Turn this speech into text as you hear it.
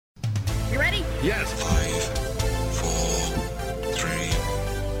Yes. 5, 4, 3,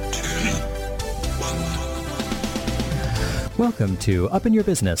 2, 1. Welcome to Up in Your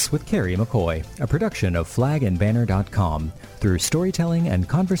Business with Carrie McCoy, a production of flagandbanner.com. Through storytelling and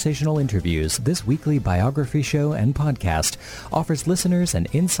conversational interviews, this weekly biography show and podcast offers listeners an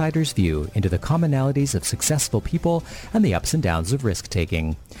insider's view into the commonalities of successful people and the ups and downs of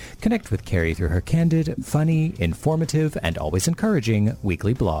risk-taking. Connect with Carrie through her candid, funny, informative, and always encouraging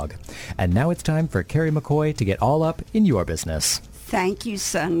weekly blog. And now it's time for Carrie McCoy to get all up in your business. Thank you,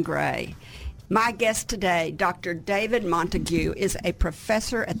 Sun Gray. My guest today, Dr. David Montague, is a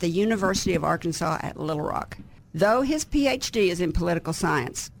professor at the University of Arkansas at Little Rock. Though his PhD is in political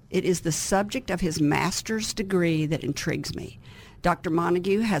science, it is the subject of his master's degree that intrigues me. Dr.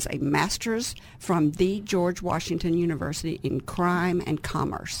 Montague has a master's from the George Washington University in Crime and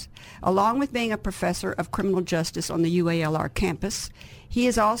Commerce. Along with being a professor of criminal justice on the UALR campus, he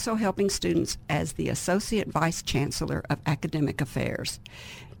is also helping students as the Associate Vice Chancellor of Academic Affairs.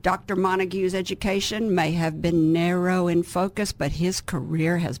 Dr. Montague's education may have been narrow in focus, but his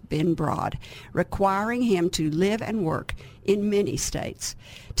career has been broad, requiring him to live and work in many states.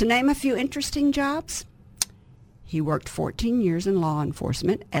 To name a few interesting jobs, he worked 14 years in law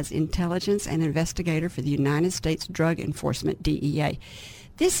enforcement as intelligence and investigator for the United States Drug Enforcement, DEA.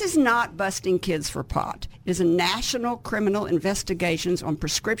 This is not busting kids for pot. It is a national criminal investigations on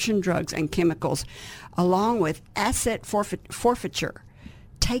prescription drugs and chemicals, along with asset forfeiture,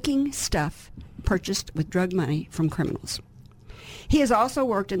 taking stuff purchased with drug money from criminals. He has also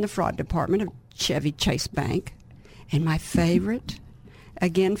worked in the fraud department of Chevy Chase Bank. And my favorite,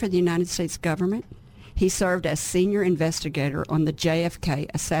 again for the United States government, he served as senior investigator on the JFK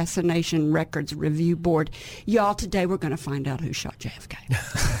Assassination Records Review Board. Y'all, today we're going to find out who shot JFK.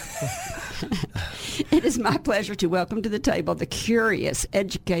 It is my pleasure to welcome to the table the curious,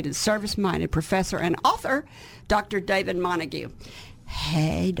 educated, service-minded professor and author, Dr. David Montague.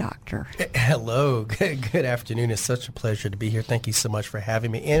 Hey, doctor. Hello. Good afternoon. It's such a pleasure to be here. Thank you so much for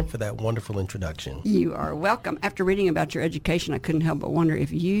having me and for that wonderful introduction. You are welcome. After reading about your education, I couldn't help but wonder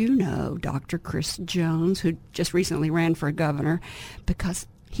if you know Dr. Chris Jones, who just recently ran for governor, because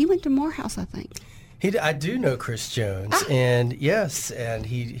he went to Morehouse, I think. I do know Chris Jones, and yes, and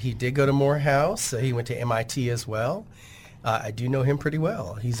he did go to Morehouse. He went to MIT as well. I do know him pretty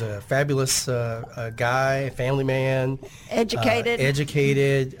well. He's a fabulous guy, family man. Educated.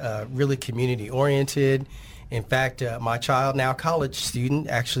 Really community-oriented. In fact, my child, now college student,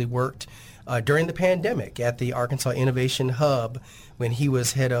 actually worked during the pandemic at the Arkansas Innovation Hub when he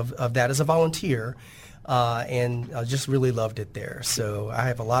was head of that as a volunteer. And I just really loved it there. So I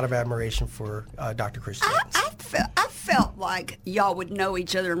have a lot of admiration for Dr. Chris Jones. I felt like y'all would know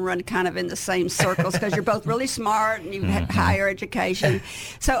each other and run kind of in the same circles because you're both really smart and you've had higher education.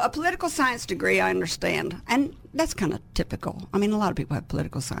 So a political science degree, I understand, and that's kind of typical. I mean, a lot of people have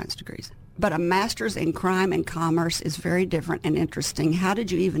political science degrees. But a master's in crime and commerce is very different and interesting. How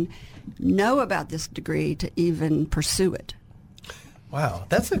did you even know about this degree to even pursue it? Wow,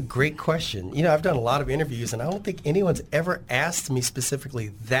 that's a great question. You know, I've done a lot of interviews, and I don't think anyone's ever asked me specifically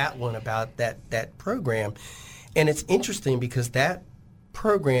that one about that program. And it's interesting because that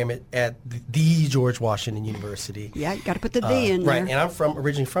program at the George Washington University. Yeah, you got to put the D in right, there. and I'm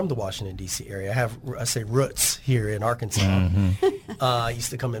originally from the Washington, D.C. area. I say roots here in Arkansas. I used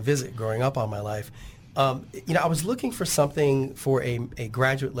to come and visit growing up all my life. You know, I was looking for something for a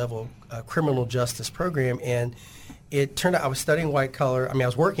graduate level criminal justice program, and it turned out I was studying white collar. I mean, I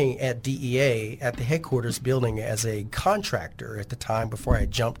was working at DEA at the headquarters building as a contractor at the time before I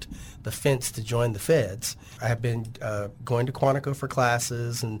jumped the fence to join the feds. I have been going to Quantico for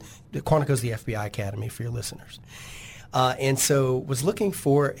classes, and Quantico is the FBI Academy for your listeners. And so was looking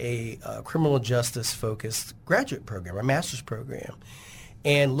for a criminal justice focused graduate program, a master's program,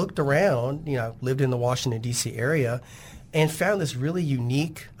 and looked around, you know, lived in the Washington, D.C. area, and found this really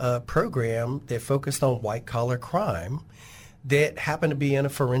unique program that focused on white-collar crime that happened to be in a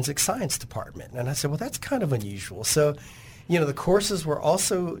forensic science department. And I said, well, that's kind of unusual. So, you know, the courses were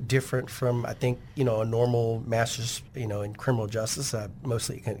also different from, I think, you know, a normal master's, you know, in criminal justice,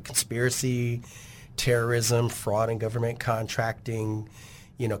 mostly conspiracy, terrorism, fraud and government contracting,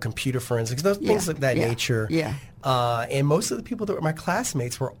 you know, computer forensics, those things of that nature. Yeah. And most of the people that were my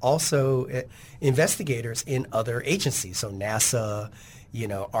classmates were also investigators in other agencies. So NASA, you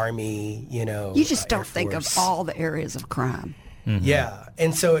know, Army, you know. You just don't think of all the areas of crime. Yeah.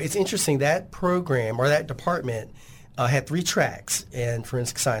 And so it's interesting that program or that department had 3 tracks in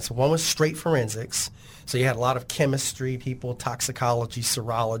forensic science. One was straight forensics. So you had a lot of chemistry people, toxicology,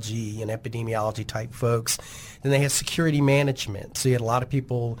 serology, and epidemiology type folks. Then they had security management. So you had a lot of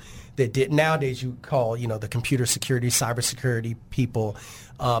people that did, nowadays you call, the computer security, cybersecurity people.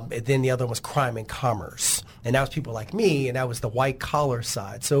 And then the other one was crime and commerce. And that was people like me, and that was the white collar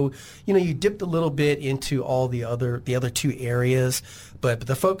side. So, you dipped a little bit into all the other 2 areas, but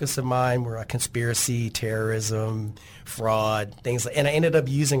the focus of mine were conspiracy, terrorism, fraud, things like, and I ended up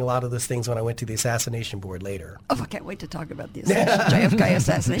using a lot of those things when I went to the assassination board later. Oh, I can't wait to talk about the JFK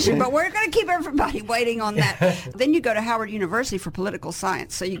assassination, but we're going to keep everybody waiting on that. Then you go to Howard University for political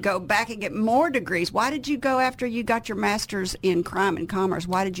science. So you go back and get more degrees. Why did you go after you got your master's in crime and commerce?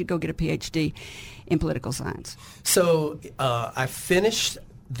 Why did you go get a PhD in political science? So I finished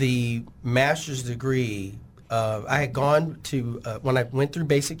the master's degree. I had gone to, when I went through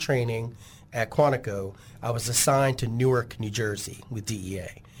basic training at Quantico, I was assigned to Newark, New Jersey with DEA.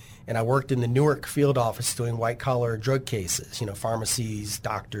 And I worked in the Newark field office doing white-collar drug cases, pharmacies,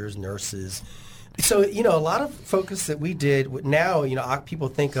 doctors, nurses. So, a lot of focus that we did, now, people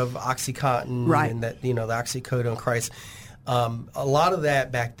think of OxyContin right. and that, the oxycodone crisis. A lot of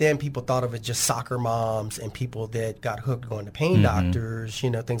that back then, people thought of it just soccer moms and people that got hooked going to pain doctors,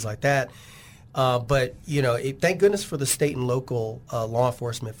 things like that. But, thank goodness for the state and local law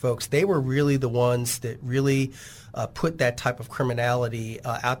enforcement folks. They were really the ones that really put that type of criminality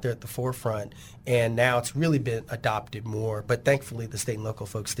out there at the forefront. And now it's really been adopted more. But thankfully, the state and local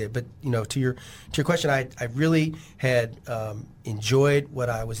folks did. But, to your question, I really had enjoyed what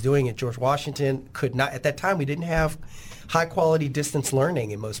I was doing at George Washington. Could not, at that time, we didn't have high-quality distance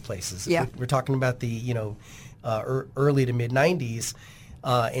learning in most places. Yeah. We're talking about the, early to mid-'90s.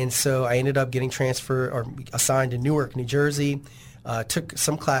 And so I ended up getting transferred or assigned to Newark, New Jersey. Took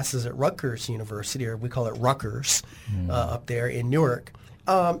some classes at Rutgers University, or we call it Rutgers, up there in Newark.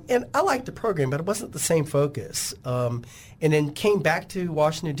 And I liked the program, but it wasn't the same focus. And then came back to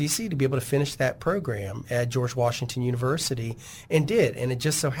Washington, D.C. to be able to finish that program at George Washington University, and did. And it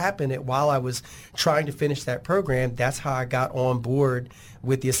just so happened that while I was trying to finish that program, that's how I got on board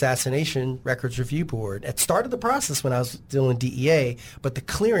with the Assassination Records Review Board. It started the process when I was still in DEA, but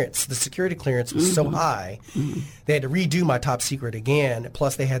the security clearance was so high, they had to redo my top secret again,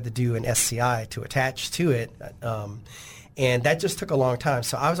 plus they had to do an SCI to attach to it. And that just took a long time.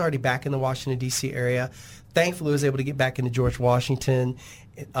 So I was already back in the Washington, D.C. area. Thankfully, I was able to get back into George Washington.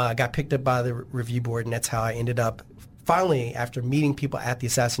 Got picked up by the review board, and that's how I ended up, finally, after meeting people at the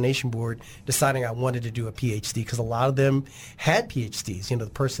Assassination Board, deciding I wanted to do a PhD, because a lot of them had PhDs. The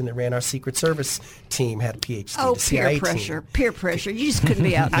person that ran our Secret Service team had a PhD. Oh, the CIA peer pressure. You just couldn't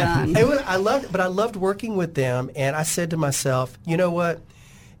be outdone. I loved working with them, and I said to myself, you know what?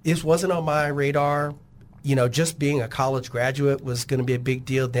 This wasn't on my radar. Just being a college graduate was going to be a big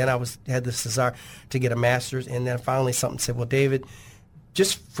deal. Then I had this desire to get a master's, and then finally something said, well, David,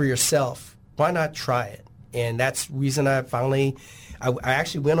 just for yourself, why not try it? And that's the reason I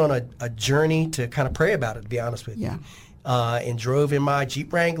actually went on a journey to kind of pray about it, to be honest with you. And drove in my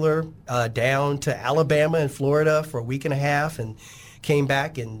Jeep Wrangler down to Alabama and Florida for a week and a half, and came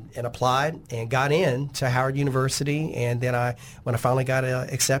back and applied and got in to Howard University. And then when I finally got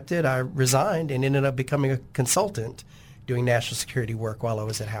accepted, I resigned and ended up becoming a consultant doing national security work while I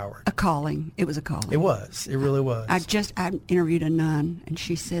was at Howard. A calling. It was a calling. It was. It really was. I interviewed a nun, and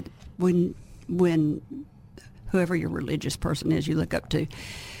she said when whoever your religious person is you look up to,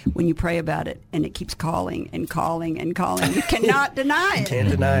 when you pray about it and it keeps calling and calling and calling, you cannot deny it. You can't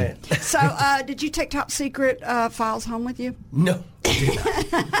deny it. So did you take top secret files home with you? No, I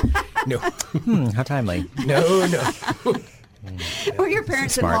did not. No. How timely. No. Were your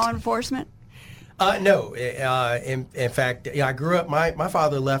parents in law enforcement? No. In fact, I grew up, my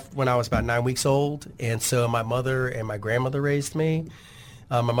father left when I was about 9 weeks old, and so my mother and my grandmother raised me.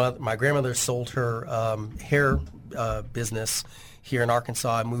 My grandmother sold her hair business here in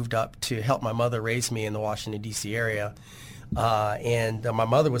Arkansas. I moved up to help my mother raise me in the Washington, D.C. area. And my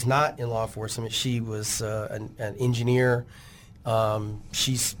mother was not in law enforcement. She was an engineer.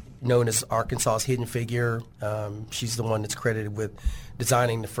 She's known as Arkansas's hidden figure. She's the one that's credited with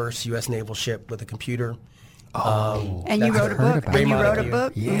designing the first U.S. naval ship with a computer. And you wrote a book. And you wrote a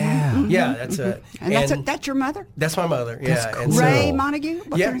book. Yeah. Mm-hmm. Yeah, that's it. And that's your mother? That's my mother. Yeah. That's cool. And so, Ray Montague?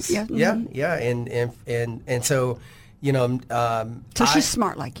 Yes. Yeah. Mm-hmm. Yeah. And so, so she's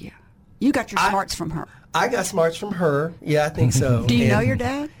smart like you. You got your smarts from her. I got smarts from her. Yeah, I think so. Do you know your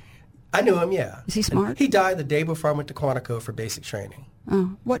dad? I knew him. Yeah. Is he smart? He died the day before I went to Quantico for basic training.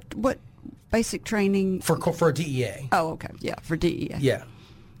 Oh, what basic training? For DEA. Oh, okay. Yeah, for DEA. Yeah.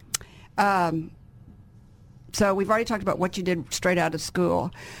 So we've already talked about what you did straight out of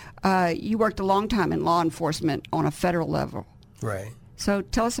school. You worked a long time in law enforcement on a federal level. Right. So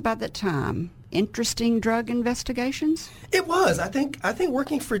tell us about that time. Interesting drug investigations? It was. I think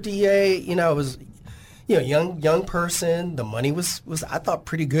working for DA, I was, young person. The money was I thought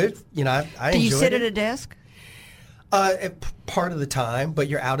pretty good. I enjoyed it. Do you sit at a desk? Part of the time, but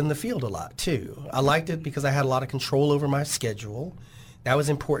you're out in the field a lot too. I liked it because I had a lot of control over my schedule. That was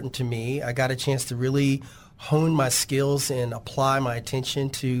important to me. I got a chance to really hone my skills and apply my attention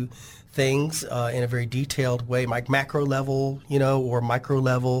to things in a very detailed way, like macro level, or micro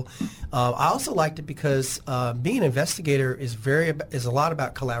level. I also liked it because being an investigator is a lot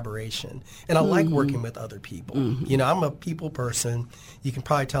about collaboration, and I like working with other people. I'm a people person. You can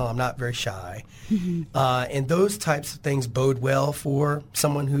probably tell I'm not very shy, and those types of things bode well for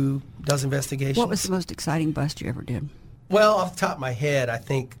someone who does investigations. What was the most exciting bust you ever did? Well, off the top of my head, I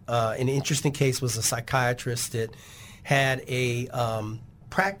think an interesting case was a psychiatrist that had a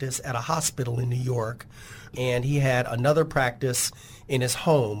practice at a hospital in New York, and he had another practice in his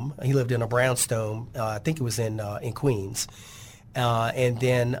home. He lived in a brownstone. I think it was in Queens, and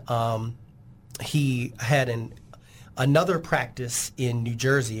then he had another practice in New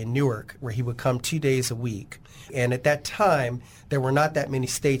Jersey, in Newark, where he would come 2 days a week. And at that time, there were not that many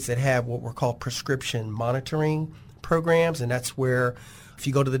states that had what were called prescription monitoring programs, and that's where if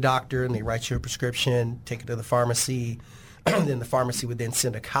you go to the doctor and they write you a prescription, take it to the pharmacy, then the pharmacy would then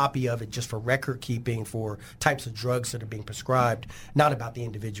send a copy of it just for record keeping for types of drugs that are being prescribed, not about the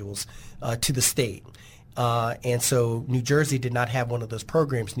individuals, to the state. And so New Jersey did not have one of those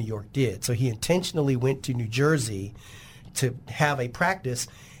programs. New York did. So he intentionally went to New Jersey to have a practice.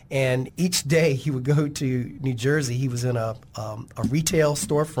 And each day he would go to New Jersey. He was in a retail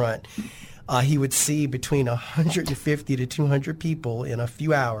storefront. He would see between 150 to 200 people in a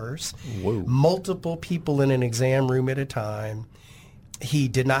few hours. Whoa. Multiple people in an exam room at a time. He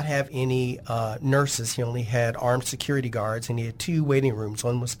did not have any nurses. He only had armed security guards, and he had 2 waiting rooms.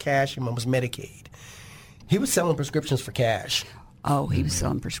 One was cash and one was Medicaid. He was selling prescriptions for cash. Oh, he was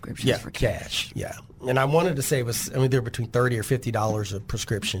selling prescriptions for cash. Yeah. And I wanted to say they were between $30 or $50 a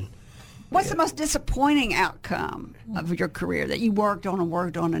prescription. What's the most disappointing outcome of your career that you worked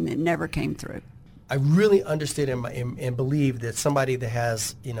on and it never came through? I really understood and believe that somebody that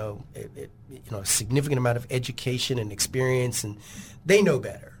has, a significant amount of education and experience, and they know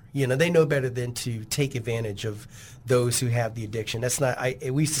better. They know better than to take advantage of those who have the addiction. That's not.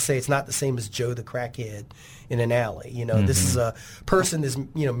 We used to say it's not the same as Joe the crackhead in an alley. This is a person that's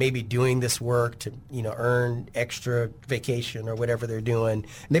maybe doing this work to earn extra vacation or whatever they're doing.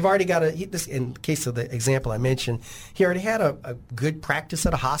 And they've already got this. In the case of the example I mentioned, he already had a good practice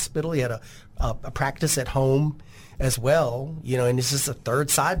at a hospital. He had a practice at home as well, and it's just a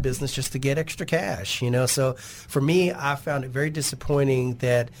third side business just to get extra cash, So for me, I found it very disappointing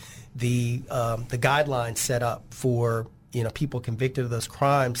that the guidelines set up for people convicted of those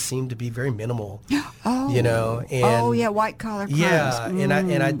crimes seemed to be very minimal. And white collar crimes. Yeah,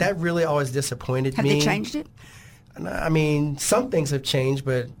 and that really always disappointed me. Have they changed it? I mean, some things have changed,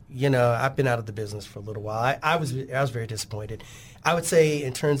 but I've been out of the business for a little while. I was very disappointed. I would say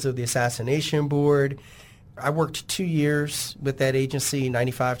in terms of the Assassination Board, I worked 2 years with that agency,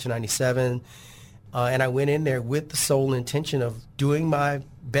 95 to 97, and I went in there with the sole intention of doing my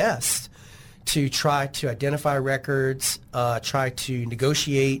best to try to identify records, try to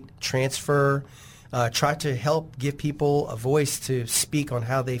negotiate, transfer, try to help give people a voice to speak on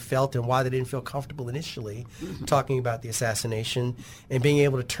how they felt and why they didn't feel comfortable initially talking about the assassination, and being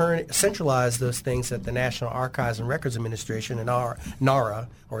able to centralize those things at the National Archives and Records Administration and NARA,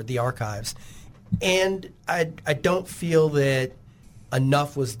 or the archives. And I don't feel that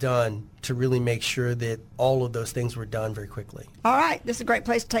enough was done to really make sure that all of those things were done very quickly. All right. This is a great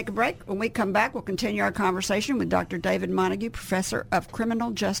place to take a break. When we come back, we'll continue our conversation with Dr. David Montague, Professor of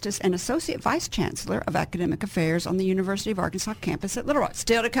Criminal Justice and Associate Vice Chancellor of Academic Affairs on the University of Arkansas campus at Little Rock.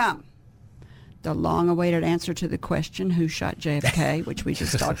 Still to come, the long-awaited answer to the question, who shot JFK, which we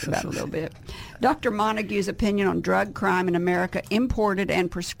just talked about a little bit. Dr. Montague's opinion on drug crime in America, imported and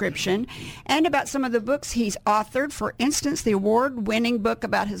prescription, and about some of the books he's authored. For instance, the award-winning book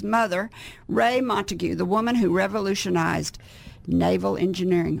about his mother, Rae Montague, the woman who revolutionized naval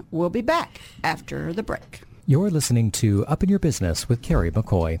engineering. We'll be back after the break. You're listening to Up in Your Business with Carrie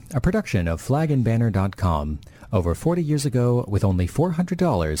McCoy, a production of flagandbanner.com. Over 40 years ago, with only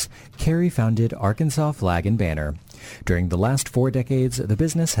 $400, Carrie founded Arkansas Flag and Banner. During the last 4 decades, the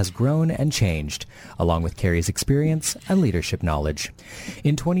business has grown and changed, along with Carrie's experience and leadership knowledge.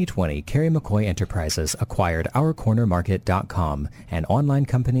 In 2020, Carrie McCoy Enterprises acquired OurCornerMarket.com, an online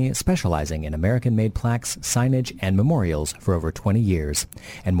company specializing in American-made plaques, signage, and memorials for over 20 years,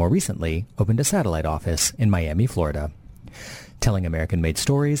 and more recently opened a satellite office in Miami, Florida. Telling American-made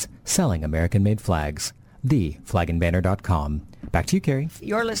stories, selling American-made flags. TheFlagAndBanner.com. Back to you, Carrie.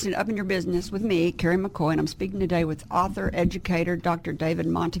 You're listening to Up in Your Business with me, Carrie McCoy, and I'm speaking today with author, educator, Dr. David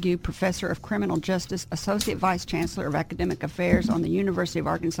Montague, Professor of Criminal Justice, Associate Vice Chancellor of Academic Affairs on the University of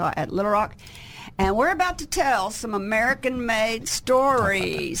Arkansas at Little Rock. And we're about to tell some American-made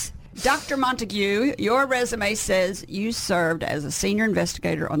stories. Dr. Montague, your resume says you served as a senior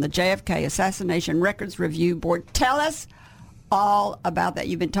investigator on the JFK Assassination Records Review Board. Tell us all about that.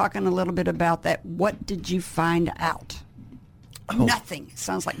 You've been talking a little bit about that. What did you find out? Oh. Nothing.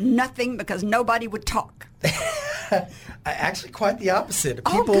 Sounds like nothing because nobody would talk. Actually, quite the opposite.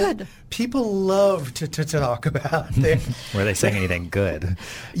 Good. People love to talk about it. Were they saying anything good?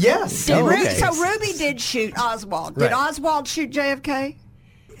 Yes. So Ruby did shoot Oswald. Did Oswald shoot JFK?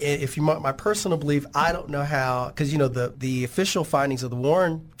 If you want my personal belief, I don't know how, because, the official findings of the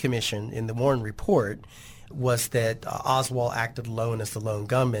Warren Commission in the Warren Report was that Oswald acted alone as the lone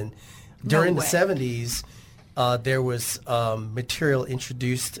gunman. During the 70s, there was material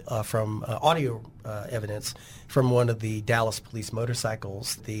introduced from audio evidence from one of the Dallas police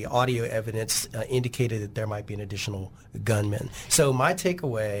motorcycles. The audio evidence indicated that there might be an additional gunman. So my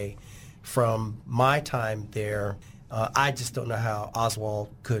takeaway from my time there, I just don't know how Oswald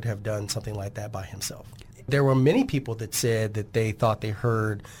could have done something like that by himself. There were many people that said that they thought they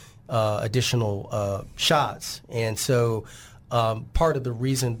heard additional shots. And so part of the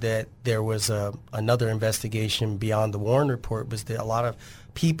reason that there was another investigation beyond the Warren Report was that a lot of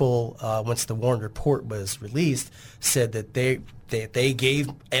people, once the Warren Report was released, said that they gave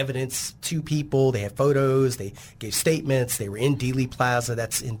evidence to people. They had photos. They gave statements. They were in Dealey Plaza.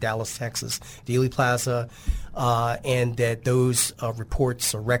 That's in Dallas, Texas, Dealey Plaza. And that those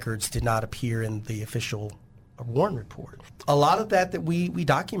reports or records did not appear in the official Warren Report. A lot of that we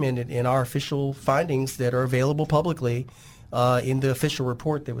documented in our official findings that are available publicly in the official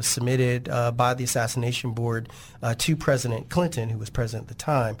report that was submitted by the Assassination Board to President Clinton, who was president at the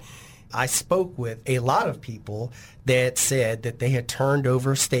time. I spoke with a lot of people that said that they had turned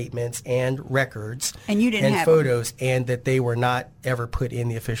over statements and records and have photos and that they were not ever put in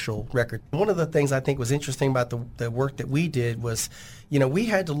the official record. One of the things I think was interesting about the work that we did was, we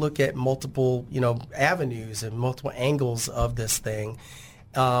had to look at multiple, avenues and multiple angles of this thing.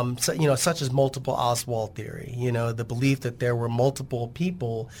 Such as multiple Oswald theory, the belief that there were multiple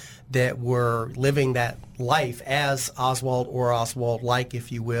people that were living that life as Oswald or Oswald-like,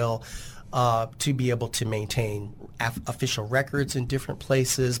 if you will, to be able to maintain official records in different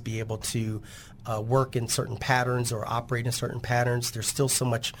places, be able to work in certain patterns or operate in certain patterns. There's still so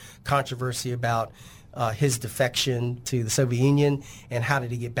much controversy about his defection to the Soviet Union and how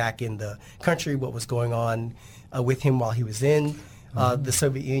did he get back in the country, what was going on with him while he was in the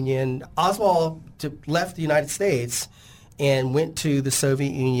Soviet Union. Oswald left the United States and went to the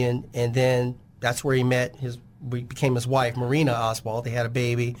Soviet Union, and then that's where he became his wife, Marina Oswald. They had a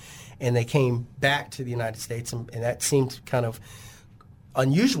baby, and they came back to the United States, and that seemed kind of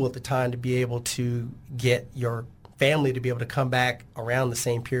unusual at the time to be able to get your family to be able to come back around the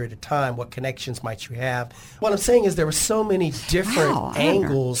same period of time. What connections might you have? What I'm saying is there were so many different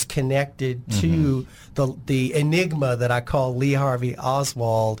angles connected to the enigma that I call Lee Harvey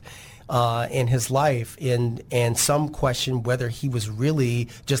Oswald in his life, and some question whether he was really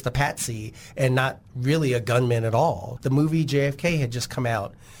just a patsy and not really a gunman at all. The movie JFK had just come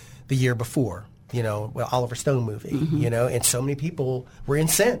out the year before, Oliver Stone movie, and so many people were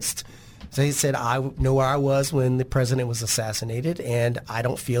incensed. So he said, I know where I was when the president was assassinated, and I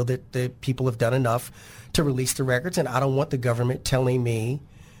don't feel that the people have done enough to release the records, and I don't want the government telling me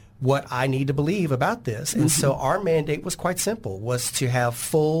what I need to believe about this. And so our mandate was quite simple, was to have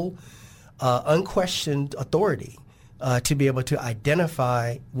full, unquestioned authority to be able to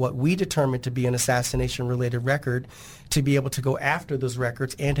identify what we determined to be an assassination-related record, to be able to go after those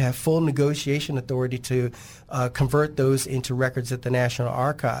records, and to have full negotiation authority to convert those into records at the National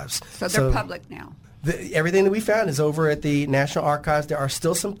Archives. So they're public now. Everything that we found is over at the National Archives. There are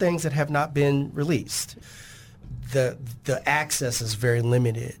still some things that have not been released. The access is very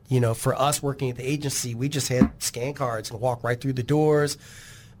limited. For us working at the agency, we just had scan cards and walk right through the doors.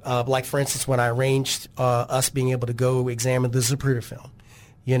 Like, for instance, when I arranged us being able to go examine the Zapruder film,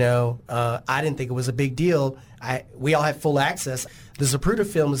 I didn't think it was a big deal. We all had full access. The Zapruder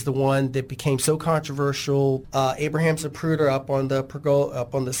film is the one that became so controversial. Abraham Zapruder up on the pergola,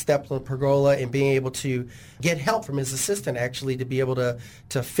 up on the steps of the pergola, and being able to get help from his assistant actually to be able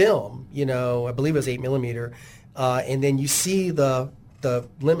to film. I believe it was 8mm, and then you see the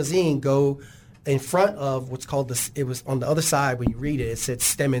limousine go in front of what's called it was on the other side when you read it, it said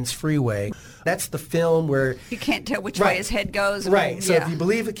Stemmons Freeway. That's the film where you can't tell which way his head goes. Right. So if you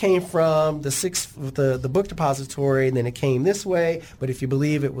believe it came from the book depository, then it came this way. But if you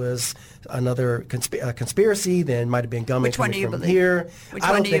believe it was another conspiracy, then it might have been Gummy coming from here.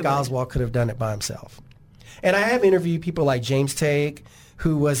 I don't think Oswald could have done it by himself. And I have interviewed people like James Tague,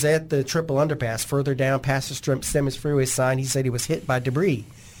 who was at the triple underpass further down past the Stemmons Freeway sign. He said he was hit by debris.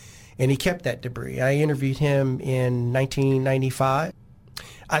 And he kept that debris. I interviewed him in 1995.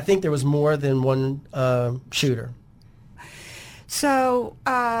 I think there was more than one shooter. So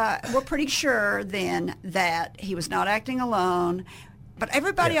we're pretty sure then that he was not acting alone. But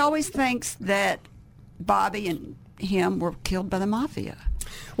everybody always thinks that Bobby and him were killed by the mafia.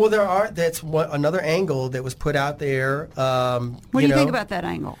 Well, that's another angle that was put out there. What do you think about that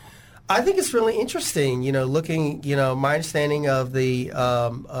angle? I think it's really interesting, looking, my understanding of the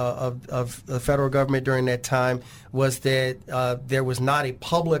of the federal government during that time was that there was not a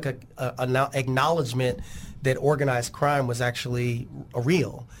public acknowledgement that organized crime was actually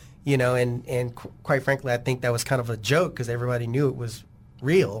real, and quite frankly, I think that was kind of a joke because everybody knew it was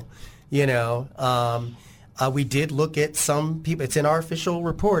real, we did look at some people. It's in our official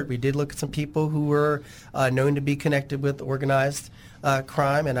report. We did look at some people who were known to be connected with organized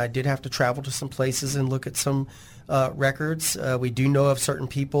crime, and I did have to travel to some places and look at some records. We do know of certain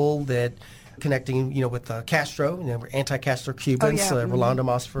people that connecting, with Castro, anti-Castro Cubans, Rolando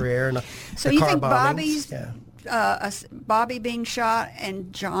Masferrer, and so the you car think bombings. Bobby being shot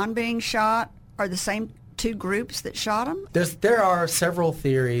and John being shot are the same two groups that shot him? There are several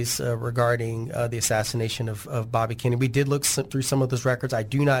theories regarding the assassination of Bobby Kennedy. We did look through some of those records. I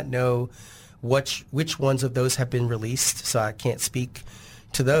do not know which ones of those have been released, so I can't speak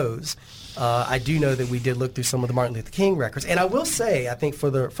to those. I do know that we did look through some of the Martin Luther King records, and I will say, I think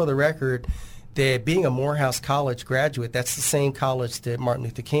for the record, that being a Morehouse College graduate, that's the same college that Martin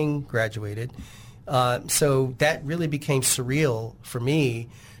Luther King graduated. So that really became surreal for me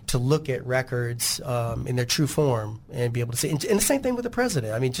to look at records in their true form and be able to see. And the same thing with the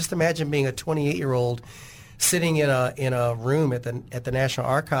president. I mean, just imagine being a 28-year-old sitting in a room at the National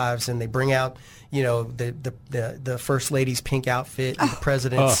Archives, and they bring out, the First Lady's pink outfit and the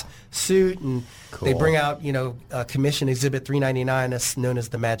president's suit, and they bring out, Commission Exhibit 399, that's known as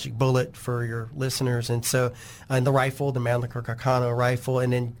the Magic Bullet for your listeners, and so, and the rifle, the Mannlicher Carcano rifle,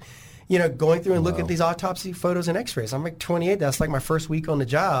 and then, going through and looking at these autopsy photos and x-rays. I'm like 28, that's like my first week on the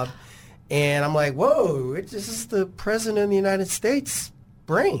job, and I'm like, whoa, this is the President of the United States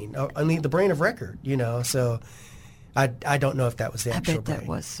brain. I mean, the brain of record, so I don't know if that was the actual brain. I bet that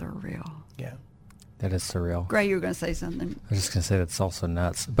was surreal. Yeah. That is surreal. Gray, you were going to say something. I was just going to say that's also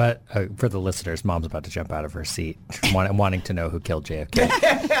nuts. But for the listeners, Mom's about to jump out of her seat, wanting to know who killed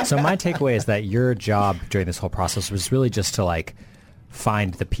JFK. So my takeaway is that your job during this whole process was really just to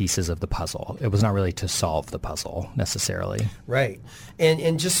find the pieces of the puzzle. It was not really to solve the puzzle necessarily. Right.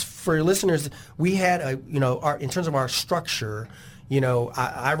 And just for your listeners, we had in terms of our structure,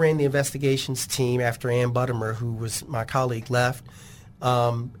 I ran the investigations team after Ann Buttimer, who was my colleague, left.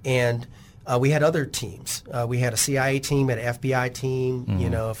 And we had other teams. We had a CIA team, had an FBI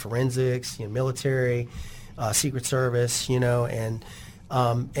team, forensics, military, Secret Service, and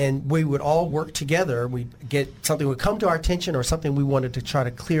we would all work together. We'd get something would come to our attention or something we wanted to try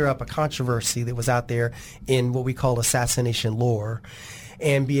to clear up a controversy that was out there in what we call assassination lore,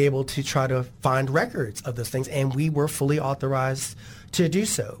 and be able to try to find records of those things. And we were fully authorized to do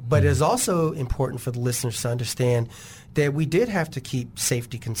so. But it is also important for the listeners to understand that we did have to keep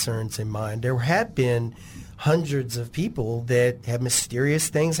safety concerns in mind. There have been hundreds of people that have mysterious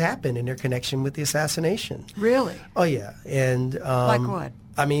things happen in their connection with the assassination. Really? Oh, yeah. And like what?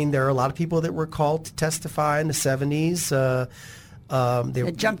 I mean, there are a lot of people that were called to testify in the 70s.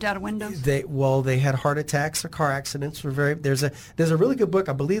 They jumped out of windows? They had heart attacks or car accidents. There's a really good book.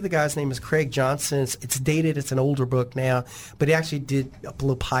 I believe the guy's name is Craig Johnson. It's dated. It's an older book now. But he actually did a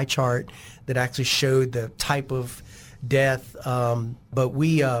little pie chart that actually showed the type of death. But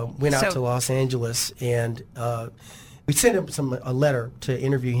we went out to Los Angeles, and we sent him a letter to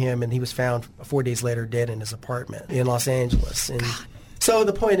interview him, and he was found 4 days later dead in his apartment in Los Angeles. And so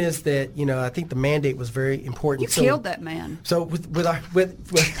the point is that, I think the mandate was very important. You killed that man. So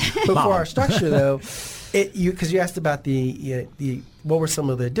before our structure, though, because you asked about the what were some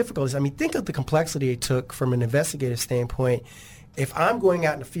of the difficulties? I mean, think of the complexity it took from an investigative standpoint. If I'm going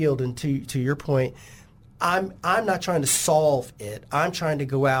out in the field, and to your point, I'm not trying to solve it. I'm trying to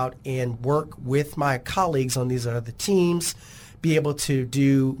go out and work with my colleagues on these other teams, be able to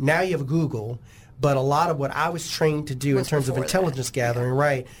do, now you have Google, but a lot of what I was trained to do in terms of intelligence gathering,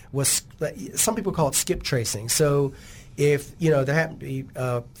 right, was, some people call it skip tracing. So if, there happen to be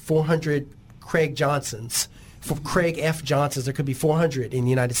 400 Craig Johnsons, for Craig F. Johnsons, there could be 400 in the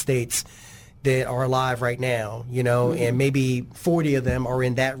United States that are alive right now, and maybe 40 of them are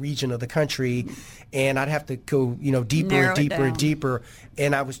in that region of the country, and I'd have to go, deeper and deeper and deeper,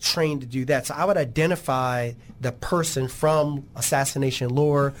 and I was trained to do that. So I would identify the person from assassination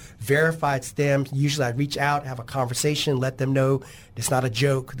lore, verify it's them. Usually I'd reach out, have a conversation, let them know it's not a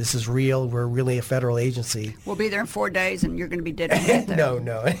joke, this is real, we're really a federal agency. We'll be there in 4 days, and you're going to be dead and dead. No.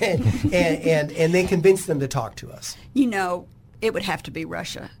 and then convince them to talk to us. It would have to be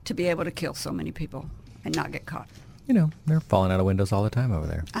Russia to be able to kill so many people and not get caught. They're falling out of windows all the time over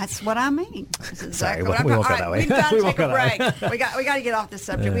there. That's what I mean. That's exactly Sorry, what we won't go that way. We've got to take a break. We got to get off this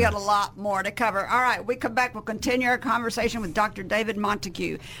subject. We got a lot more to cover. All right, we come back. We'll continue our conversation with Dr. David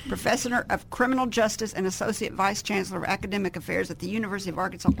Montague, Professor of Criminal Justice and Associate Vice Chancellor of Academic Affairs at the University of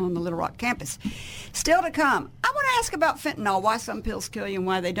Arkansas on the Little Rock campus. Still to come, I want to ask about fentanyl, why some pills kill you and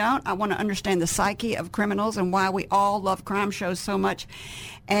why they don't. I want to understand the psyche of criminals and why we all love crime shows so much.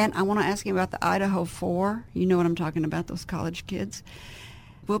 And I want to ask you about the Idaho 4. You know what I'm talking about, those college kids.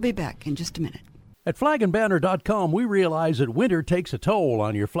 We'll be back in just a minute. At flagandbanner.com, we realize that winter takes a toll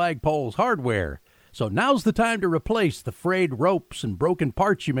on your flagpole's hardware. So now's the time to replace the frayed ropes and broken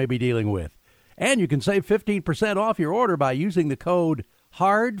parts you may be dealing with. And you can save 15% off your order by using the code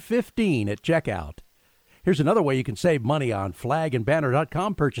HARD15 at checkout. Here's another way you can save money on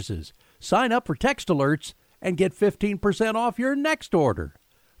flagandbanner.com purchases. Sign up for text alerts and get 15% off your next order.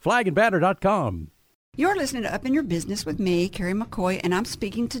 flagandbanner.com. You're listening to Up in Your Business with me, Carrie McCoy, and I'm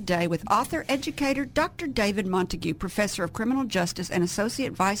speaking today with author-educator Dr. David Montague, Professor of Criminal Justice and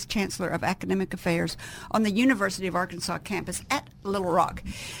Associate Vice Chancellor of Academic Affairs on the University of Arkansas campus at Little Rock.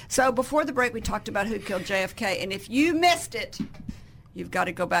 So before the break, we talked about who killed JFK, and if you missed it, you've got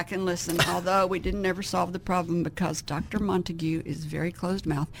to go back and listen, although we didn't ever solve the problem because Dr. Montague is very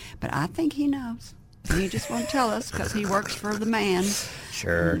closed-mouthed, but I think he knows. He just won't tell us because he works for the man.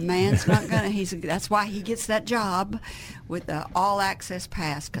 Sure. The man's not going to. That's why he gets that job with the all-access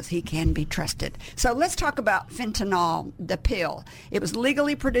pass, because he can be trusted. So let's talk about fentanyl, the pill. It was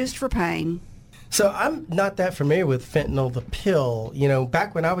legally produced for pain. So I'm not that familiar with fentanyl, the pill.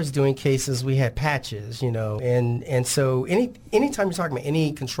 Back when I was doing cases, we had patches, and so anytime you're talking about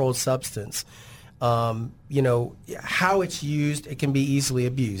any controlled substance, how it's used, it can be easily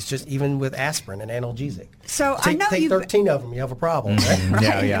abused, just even with aspirin and analgesic. So I know take 13 of them, you have a problem, right? Right,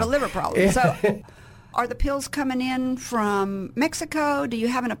 Yeah. you have a liver problem. So are the pills coming in from Mexico? Do you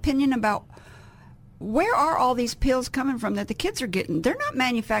have an opinion about where are all these pills coming from that the kids are getting? They're not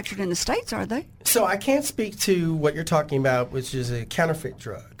manufactured in the States, are they? So I can't speak to what you're talking about, which is counterfeit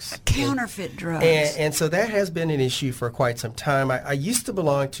drugs. Counterfeit drugs. And so that has been an issue for quite some time. I used to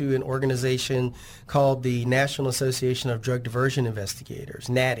belong to an organization called the National Association of Drug Diversion Investigators,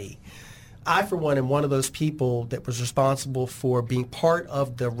 NADI. I, for one, am one of those people that was responsible for being part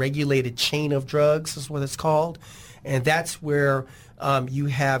of the regulated chain of drugs, is what it's called. And that's where you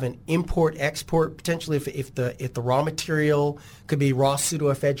have an import-export, potentially if the raw material could be raw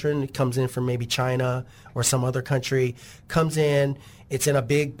pseudoephedrine, it comes in from maybe China or some other country, comes in, it's in a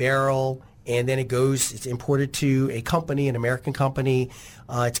big barrel, and then it's imported to a company, an American company.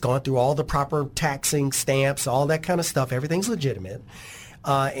 It's gone through all the proper taxing stamps, all that kind of stuff. Everything's legitimate.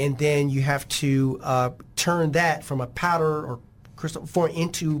 And then you have to turn that from a powder or crystal form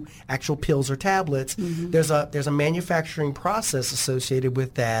into actual pills or tablets. Mm-hmm. There's a manufacturing process associated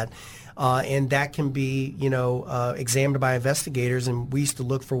with that, and that can be examined by investigators. And we used to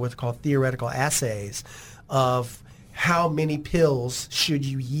look for what's called theoretical assays of how many pills should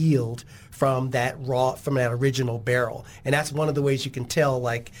you yield from that original barrel. And that's one of the ways you can tell,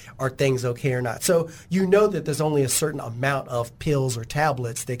 like, are things okay or not. So that there's only a certain amount of pills or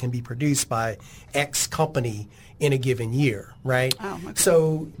tablets that can be produced by X company in a given year, right? Oh, okay.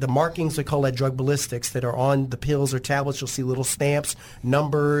 So the markings, we call that drug ballistics, that are on the pills or tablets, you'll see little stamps,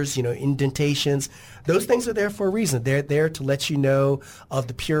 numbers, indentations. Those things are there for a reason. They're there to let you know of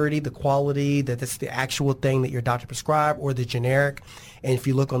the purity, the quality, that that's the actual thing that your doctor prescribed, or the generic. And if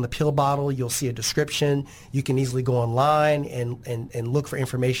you look on the pill bottle, you'll see a description. You can easily go online and look for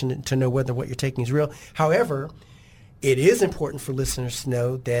information to know whether what you're taking is real. However, It is important for listeners to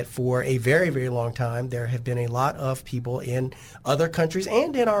know that for a very, very long time, there have been a lot of people in other countries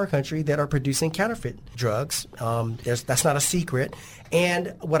and in our country that are producing counterfeit drugs. That's not a secret.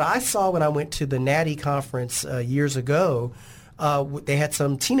 And what I saw when I went to the NATI conference years ago, they had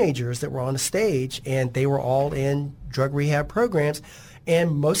some teenagers that were on the stage, and they were all in drug rehab programs.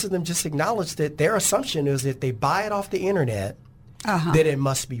 And most of them just acknowledged that their assumption is if they buy it off the internet, that it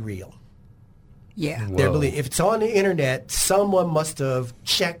must be real. Yeah. If it's on the internet, someone must have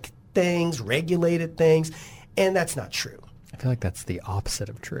checked things, regulated things, and that's not true. I feel like that's the opposite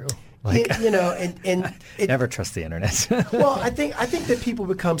of true. Never trust the internet. Well, I think that people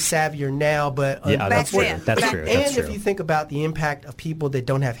become savvier now, but that's true. And if you think about the impact of people that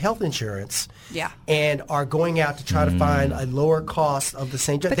don't have health insurance, and are going out to try to find a lower cost of the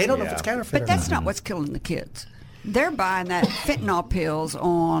same drug, they don't know if it's counterfeit. But that's not what's killing the kids. They're buying that fentanyl pills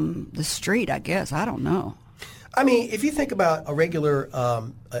on the street, I guess. I don't know. I mean, if you think about a regular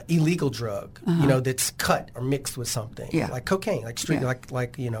illegal drug, that's cut or mixed with something, like cocaine, like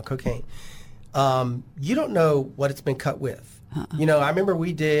cocaine, you don't know what it's been cut with. I remember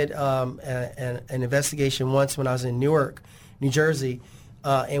we did an investigation once when I was in Newark, New Jersey,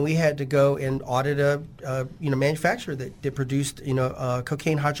 and we had to go and audit a manufacturer that produced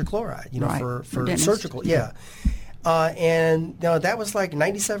cocaine hydrochloride, for surgical, and that was like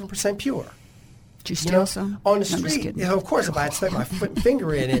 97% pure. Did you steal some? On the street, of course, if I had stuck my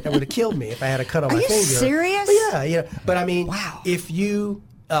finger in it, that would have killed me if I had a cut on my finger. Are you serious? Yeah. But I mean, if you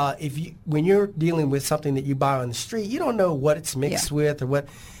when you're dealing with something that you buy on the street, you don't know what it's mixed with or what.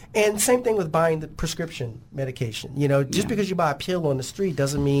 And same thing with buying the prescription medication. Just because you buy a pill on the street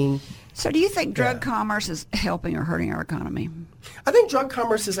doesn't mean. So do you think drug commerce is helping or hurting our economy? I think drug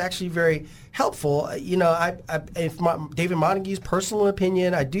commerce is actually very helpful. If David Montague's personal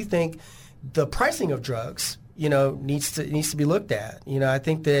opinion, I do think the pricing of drugs, needs to be looked at. I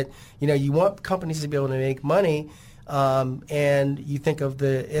think that, you want companies to be able to make money, and you think of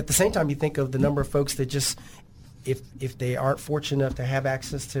at the same time, you think of the number of folks that just, if they aren't fortunate enough to have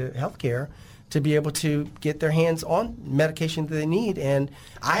access to health care, to be able to get their hands on medication that they need. And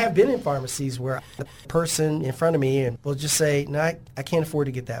I have been in pharmacies where the person in front of me will just say, no, I can't afford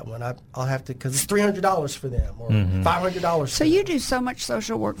to get that one. I'll have to, because it's $300 for them or $500. So you do so much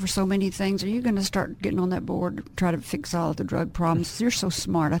social work for so many things. Are you going to start getting on that board to try to fix all of the drug problems? You're so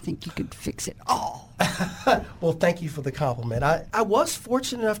smart. I think you could fix it all. Well, thank you for the compliment. I was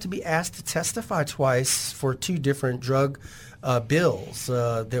fortunate enough to be asked to testify twice for two different drug bills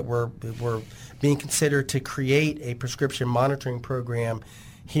that were being considered to create a prescription monitoring program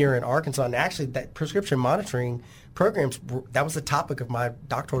here in Arkansas. And actually, that prescription monitoring programs, that was the topic of my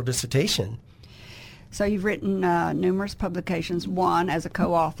doctoral dissertation. So you've written numerous publications, one as a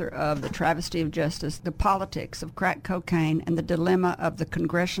co-author of The Travesty of Justice, The Politics of Crack Cocaine, and The Dilemma of the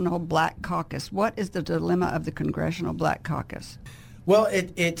Congressional Black Caucus. What is the dilemma of the Congressional Black Caucus? Well,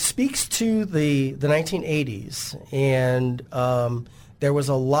 it speaks to the 1980s, and there was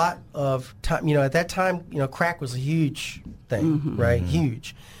a lot of time, at that time, crack was a huge thing, right?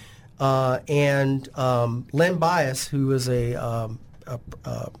 Huge. And Len Bias, who was a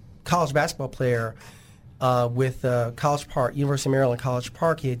college basketball player with College Park, University of Maryland College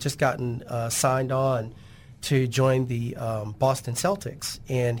Park, he had just gotten signed on to join the Boston Celtics.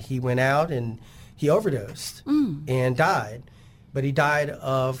 And he went out and he overdosed and died. But he died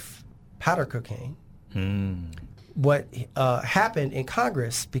of powder cocaine. What happened in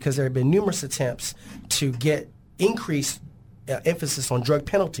Congress, because there had been numerous attempts to get increased emphasis on drug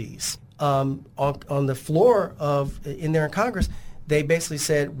penalties, on the floor in there in Congress, they basically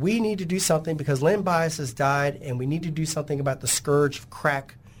said, we need to do something because Len Bias has died, and we need to do something about the scourge of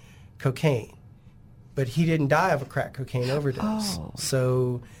crack cocaine. But he didn't die of a crack cocaine overdose.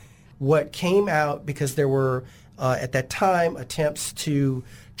 So what came out, because there were at that time attempts to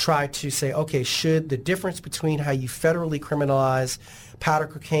try to say, okay, should the difference between how you federally criminalize powder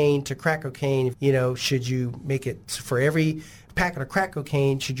cocaine to crack cocaine, should you make it for every packet of crack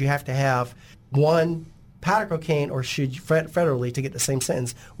cocaine, should you have to have one powder cocaine, or should you federally to get the same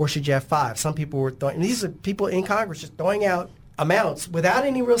sentence, or should you have 5? Some people were throwing, and these are people in Congress just throwing out amounts without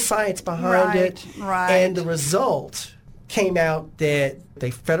any real science behind it. Right. And the result came out that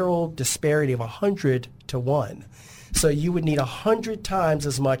the federal disparity of 100 to 1. So you would need 100 times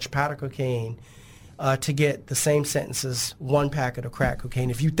as much powder cocaine to get the same sentence as one packet of crack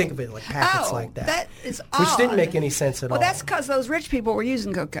cocaine, if you think of it like packets like that. That is odd. Which didn't make any sense at all. Well, that's because those rich people were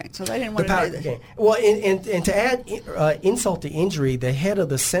using cocaine, so they didn't want to do that. Well, and to add insult to injury, the head of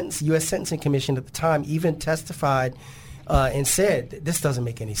the U.S. Sentencing Commission at the time even testified and said, this doesn't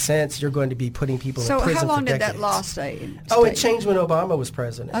make any sense. You're going to be putting people in prison for decades. So how long did that law stay? Oh, it changed when Obama was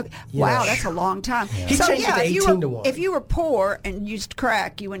president. Okay. Wow, that's a long time. Yeah. He changed it to 18 to 1. If you were poor and used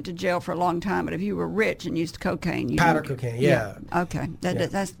crack, you went to jail for a long time. But if you were rich and used cocaine, you powder cocaine, yeah. Okay,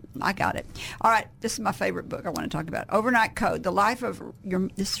 that's I got it. All right, this is my favorite book I want to talk about. Overnight Code: The Life of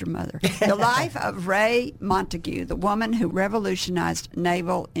this is your mother. The Life of Ray Montague, the woman who revolutionized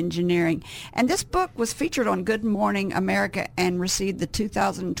naval engineering. And this book was featured on Good Morning America and received the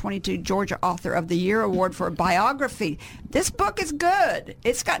 2022 Georgia Author of the Year Award for a biography. This book is good.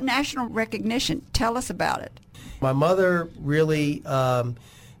 It's got national recognition. Tell us about it. My mother really,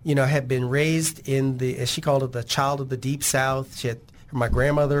 had been raised in as she called it, the child of the Deep South. She had my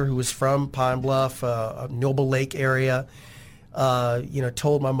grandmother, who was from Pine Bluff, Noble Lake area,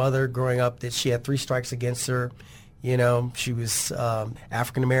 told my mother growing up that she had 3 strikes against her. She was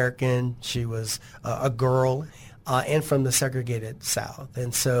African American. She was a girl, and from the segregated South.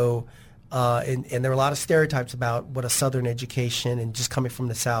 And so, and there were a lot of stereotypes about what a Southern education and just coming from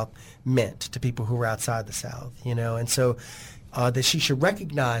the South meant to people who were outside the South. And so. That she should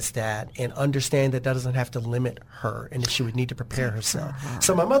recognize that and understand that doesn't have to limit her, and that she would need to prepare herself.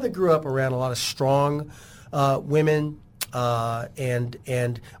 So my mother grew up around a lot of strong women,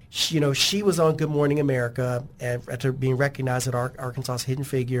 and she was on Good Morning America after being recognized at Arkansas's Hidden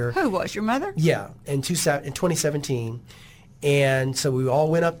Figure. Who was your mother? Yeah, in 2017. And so we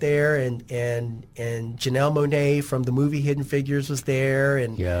all went up there, and Janelle Monáe from the movie Hidden Figures was there,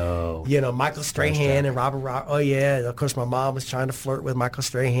 and Michael Strahan and Robert. Oh yeah, and of course my mom was trying to flirt with Michael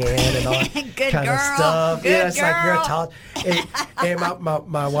Strahan and all Good kind girl. of stuff. Good It's girl. like you're a child. And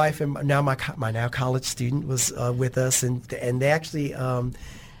my wife and now my now college student was with us, and they actually.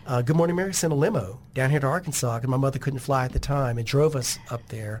 Good Morning America sent a limo down here to Arkansas because my mother couldn't fly at the time and drove us up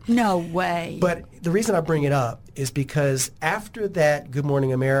there. No way. But the reason I bring it up is because after that Good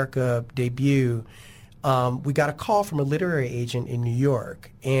Morning America debut, we got a call from a literary agent in New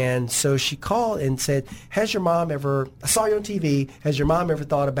York. And so she called and said, I saw you on TV, has your mom ever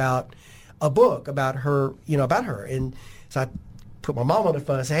thought about a book about her, about her? And so I put my mom on the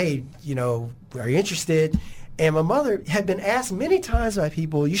phone and said, hey, are you interested? And my mother had been asked many times by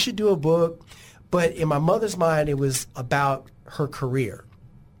people, you should do a book. But in my mother's mind, it was about her career.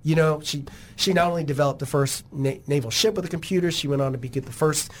 She not only developed the first naval ship with a computer, she went on to get the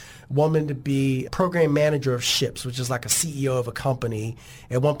first woman to be program manager of ships, which is like a CEO of a company.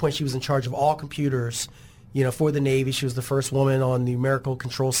 At one point, she was in charge of all computers, for the Navy. She was the first woman on the Numerical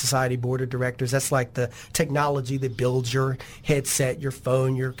Control Society Board of Directors. That's like the technology that builds your headset, your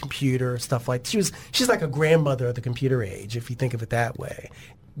phone, your computer, stuff like that. She's like a grandmother of the computer age, if you think of it that way.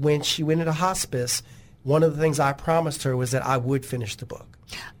 When she went into hospice, one of the things I promised her was that I would finish the book.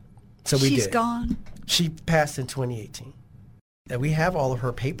 So we did. She's gone. She passed in 2018. And we have all of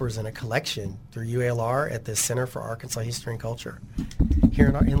her papers in a collection through UALR at the Center for Arkansas History and Culture here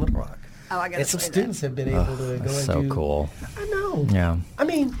in Little Rock. Oh, I got and some students have been able to go and so do. Cool. I know. Yeah. I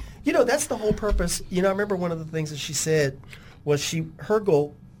mean, that's the whole purpose. I remember one of the things that she said was her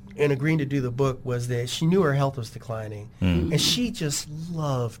goal in agreeing to do the book was that she knew her health was declining, and she just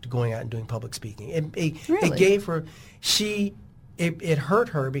loved going out and doing public speaking. It gave her it hurt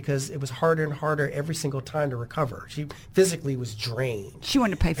her because it was harder and harder every single time to recover. She physically was drained. She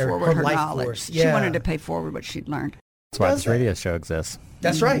wanted to pay forward her life knowledge. force, She wanted to pay forward what she'd learned. That's why this radio show exists.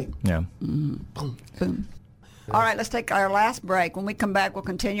 That's right. Yeah. Boom. Boom. All right, let's take our last break. When we come back, we'll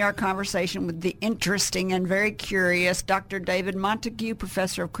continue our conversation with the interesting and very curious Dr. David Montague,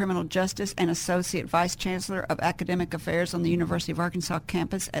 Professor of Criminal Justice and Associate Vice Chancellor of Academic Affairs on the University of Arkansas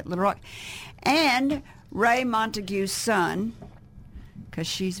campus at Little Rock, and Ray Montague's son, because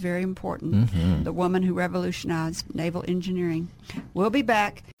she's very important, the woman who revolutionized naval engineering. We'll be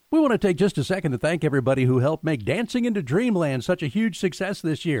back. We want to take just a second to thank everybody who helped make Dancing into Dreamland such a huge success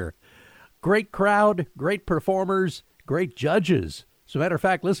this year. Great crowd, great performers, great judges. As a matter of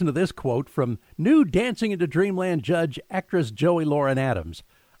fact, listen to this quote from new Dancing into Dreamland judge, actress Joey Lauren Adams.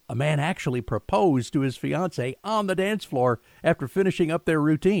 A man actually proposed to his fiancée on the dance floor after finishing up their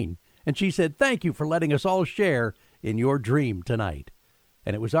routine. And she said, "Thank you for letting us all share in your dream tonight."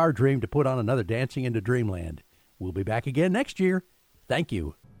 And it was our dream to put on another Dancing into Dreamland. We'll be back again next year. Thank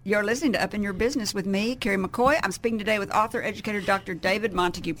you. You're listening to Up in Your Business with me, Carrie McCoy. I'm speaking today with author-educator Dr. David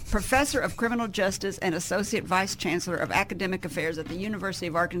Montague, Professor of Criminal Justice and Associate Vice Chancellor of Academic Affairs at the University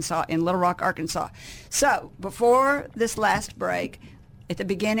of Arkansas in Little Rock, Arkansas. So, before this last break, at the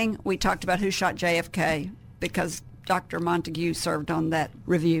beginning, we talked about who shot JFK because Dr. Montague served on that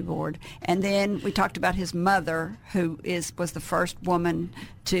review board. And then we talked about his mother, who was the first woman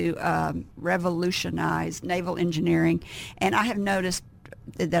to revolutionize naval engineering. And I have noticed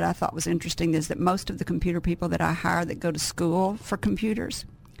that I thought was interesting is that most of the computer people that I hire that go to school for computers,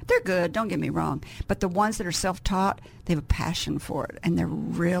 they're good, don't get me wrong. But the ones that are self-taught, they have a passion for it, and they're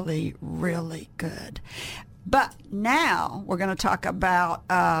really, really good. But now we're going to talk about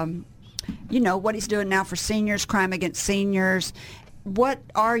what he's doing now for seniors, crime against seniors. What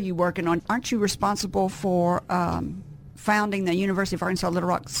are you working on? Aren't you responsible for founding the University of Arkansas Little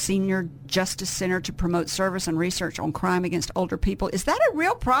Rock Senior Justice Center to promote service and research on crime against older people? Is that a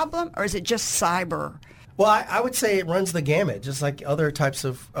real problem, or is it just cyber? Well, I would say it runs the gamut, just like other types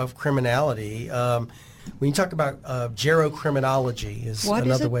of criminality. When you talk about gerocriminology is what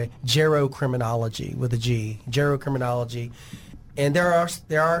another is it? way. Gerocriminology with a G. Gerocriminology. And there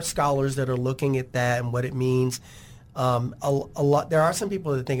are scholars that are looking at that and what it means. A lot. There are some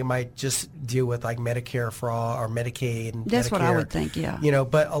people that think it might just deal with like Medicare fraud or Medicaid. And That's Medicare, what I would think. Yeah.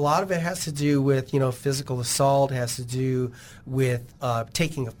 But a lot of it has to do with physical assault. Has to do with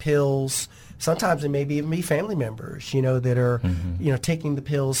taking of pills. Sometimes it may even be family members, that are taking the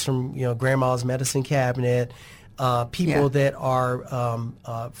pills from grandma's medicine cabinet. People that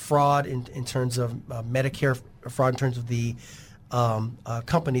are fraud in terms of Medicare fraud in terms of the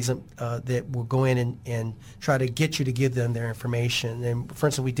companies that will go in and try to get you to give them their information. And for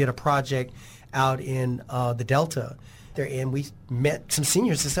instance, we did a project out in the Delta there, and we met some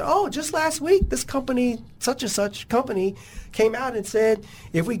seniors and said, oh, just last week, this company, such and such company, came out and said,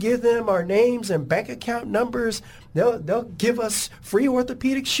 if we give them our names and bank account numbers, they'll give us free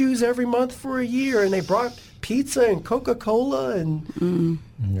orthopedic shoes every month for a year. And they brought pizza and Coca-Cola and,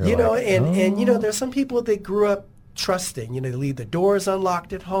 there's some people that grew up trusting. They leave the doors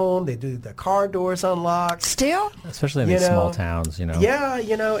unlocked at home. They do the car doors unlocked. Still? Especially in these small towns, Yeah,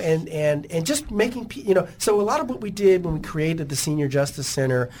 and just making, so a lot of what we did when we created the Senior Justice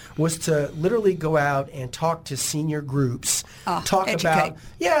Center was to literally go out and talk to senior groups. Educate.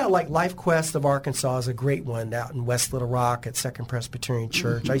 About, like Life Quest of Arkansas is a great one out in West Little Rock at Second Presbyterian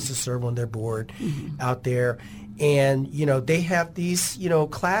Church. I used to serve on their board out there. And, they have these,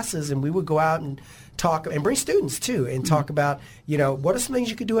 classes, and we would go out and talk and bring students too and talk about, what are some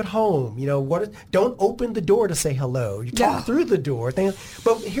things you could do at home? Don't open the door to say hello. You talk through the door.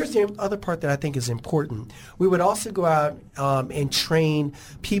 But here's the other part that I think is important. We would also go out and train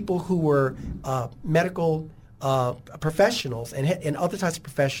people who were medical professionals and other types of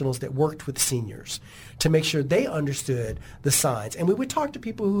professionals that worked with seniors to make sure they understood the signs. And we would talk to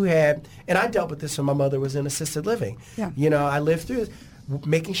people who had, and I dealt with this when my mother was in assisted living. Yeah. I lived through this.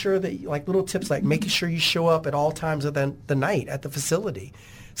 Making sure that, like little tips, like making sure you show up at all times of the night at the facility,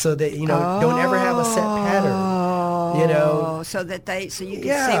 so that don't ever have a set pattern. So that so you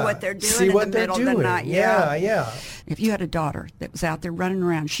can see what they're doing in the middle of the night. Yeah. If you had a daughter that was out there running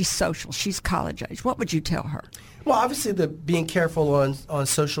around, she's social, she's college age, what would you tell her? Well, obviously being careful on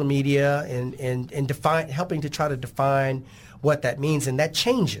social media and helping to try to define what that means, and that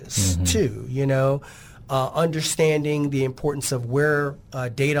changes too. Understanding the importance of where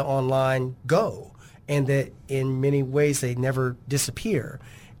data online go, and that in many ways they never disappear,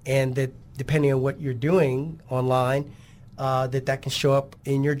 and that depending on what you're doing online, that can show up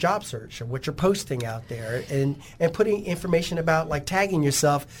in your job search or what you're posting out there, and putting information about, like, tagging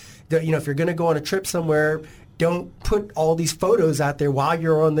yourself. That, if you're going to go on a trip somewhere, don't put all these photos out there while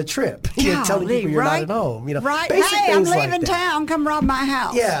you're on the trip. Telling people you're not at home. Right. Basic Hey, I'm things leaving like that. town. Come rob my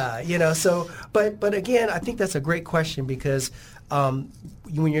house. Yeah. So, but again, I think that's a great question, because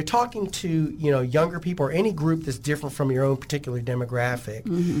when you're talking to younger people or any group that's different from your own particular demographic,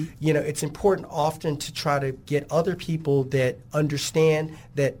 it's important often to try to get other people that understand,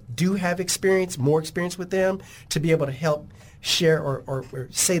 that do have more experience with them, to be able to help share or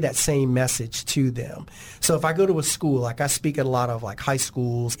say that same message to them. So if I go to a school, like I speak at a lot of like high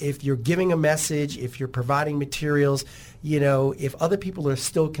schools, if you're giving a message, if you're providing materials, if other people are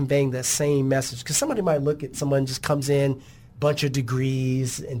still conveying that same message, because somebody might look at someone just comes in, bunch of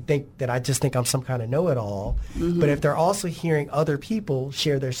degrees, and think that I just think I'm some kind of know-it-all. But if they're also hearing other people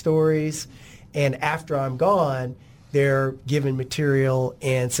share their stories, and after I'm gone, they're given material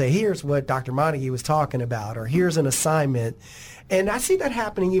and say, here's what Dr. Montague was talking about, or here's an assignment. And I see that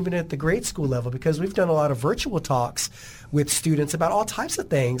happening even at the grade school level, because we've done a lot of virtual talks with students about all types of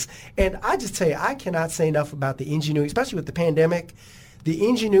things. And I just tell you, I cannot say enough about the ingenuity, especially with the pandemic, the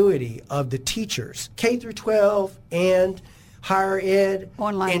ingenuity of the teachers, K through 12 and higher ed.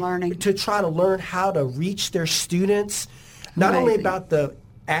 Online learning. To try to learn how to reach their students, not only about the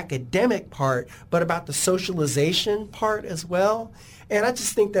academic part, but about the socialization part as well. And I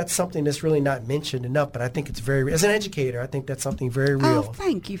just think that's something that's really not mentioned enough, but I think it's very, as an educator, I think that's something very real. Oh,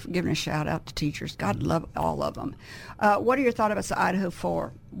 thank you for giving a shout out to teachers. God love all of them. What are your thoughts about the Idaho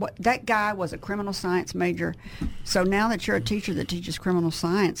 4? That guy was a criminal science major. So now that you're a teacher that teaches criminal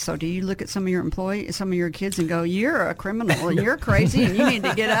science, so do you look at some of your kids and go, you're a criminal and you're crazy and you need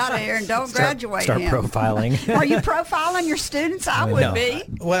to get out of here and don't graduate Start him. profiling. Are you profiling your students? I would be.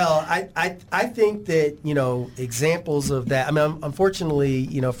 Well, I think that, examples of that, I mean, unfortunately,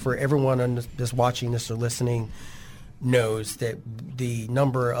 for everyone that's watching this or listening knows that the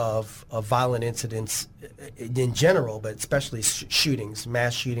number of violent incidents in general, but especially shootings,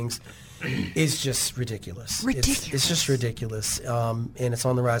 mass shootings, is just ridiculous. It's just ridiculous, and it's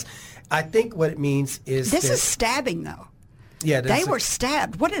on the rise. I think what it means is this is stabbing, though. Yeah, they were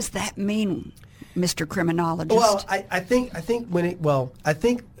stabbed. What does that mean, Mr. Criminologist? Well, I think what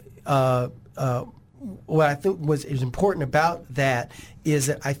I think is important about that is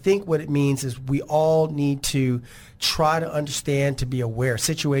that I think what it means is we all need to try to understand, to be aware,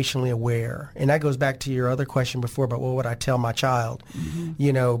 situationally aware. And that goes back to your other question before about what would I tell my child.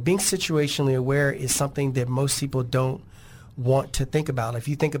 Mm-hmm. Being situationally aware is something that most people don't want to think about. If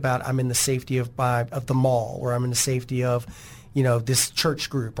you think about, I'm in the safety of the mall, or I'm in the safety of this church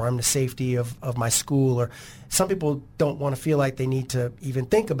group, or I'm in the safety of my school, or some people don't want to feel like they need to even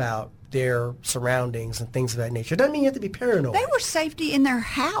think about their surroundings and things of that nature. It doesn't mean you have to be paranoid. They were safety in their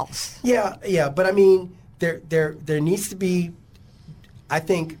house. Yeah, but I mean, there needs to be, I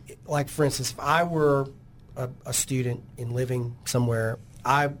think, like for instance, if I were a student and living somewhere,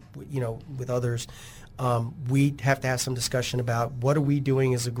 with others, we'd have to have some discussion about what are we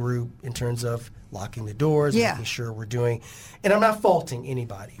doing as a group in terms of locking the doors, making sure we're doing, and I'm not faulting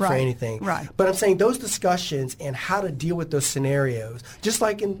anybody for anything, but I'm saying those discussions and how to deal with those scenarios, just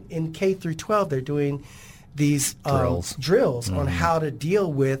like in K through 12, they're doing these drills on how to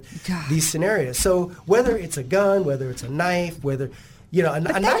deal with these scenarios. So whether it's a gun, whether it's a knife, whether a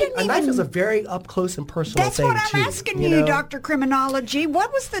knife is a very up close and personal thing. That's what I'm asking you, Dr. Criminology.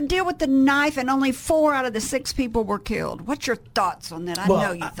 What was the deal with the knife and only 4 out of the 6 people were killed? What's your thoughts on that? I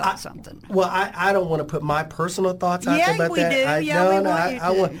know you thought something. Well, I don't want to put my personal thoughts out there about that.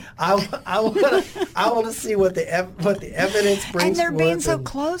 I want to see what the evidence brings. And they're being so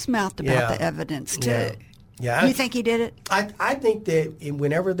close-mouthed about the evidence too. Yeah, you think he did it? I think that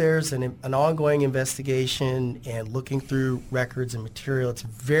whenever there's an ongoing investigation and looking through records and material, it's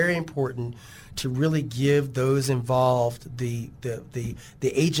very important to really give those involved the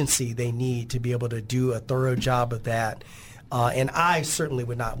agency they need to be able to do a thorough job of that. And I certainly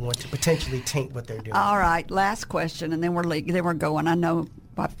would not want to potentially taint what they're doing. All right, last question, and then we're going. I know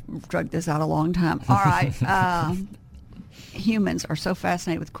I've drugged this out a long time. All right. Humans are so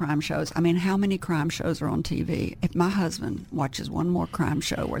fascinated with crime shows. I mean, how many crime shows are on TV? If my husband watches one more crime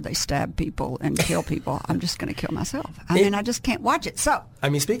show where they stab people and kill people, I'm just going to kill myself. I just can't watch it. So, I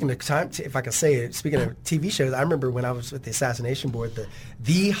mean, speaking of time, if I can say it, speaking of TV shows, I remember when I was with the Assassination Board,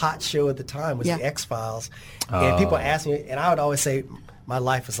 the hot show at the time was the X-Files. And people asked me, and I would always say, my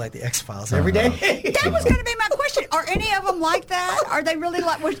life is like the X-Files every day. That was going to be my question. Are any of them like that? Are they really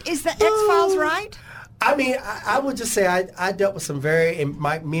like, is the X-Files right? I mean, I would just say I dealt with some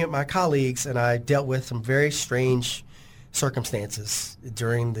me and my colleagues, and I dealt with some very strange circumstances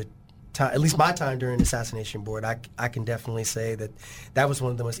during the time, at least my time during the Assassination Board. I can definitely say that was one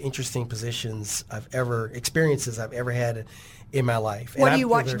of the most interesting experiences I've ever had in my life. What do you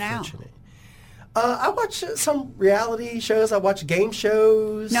watch now? I watch some reality shows. I watch game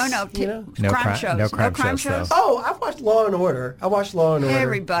shows. No crime shows. No crime shows. Oh, I watched Law and Order.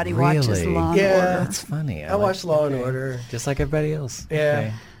 Everybody watches Law and Order. That's funny. I watch Law and Order. Just like everybody else.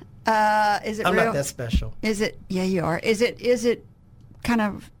 Yeah. Okay. Is it I'm real? not that special. Is it? Yeah, you are. Is it kind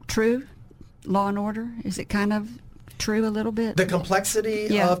of true? Law and Order? Is it kind of true a little bit? The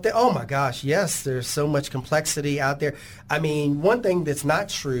complexity of oh my gosh, yes, there's so much complexity out there. I mean, one thing that's not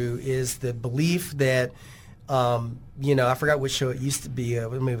true is the belief that, I forgot which show it used to be,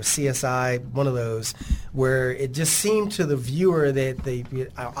 maybe it was CSI, one of those, where it just seemed to the viewer that they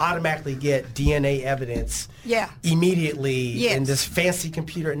automatically get DNA evidence immediately in this fancy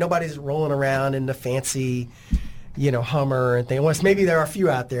computer. Nobody's rolling around in the fancy Hummer and things. Maybe there are a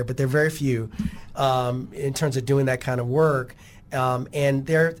few out there, but they're very few in terms of doing that kind of work. And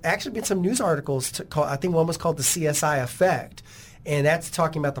there actually been some news articles, I think one was called the CSI Effect. And that's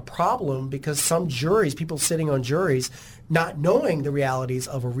talking about the problem because some juries, people sitting on juries, not knowing the realities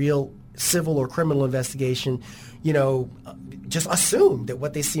of a real civil or criminal investigation, just assume that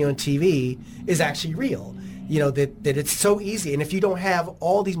what they see on TV is actually real. that it's so easy. And if you don't have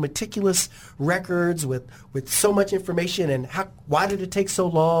all these meticulous records with so much information, and why did it take so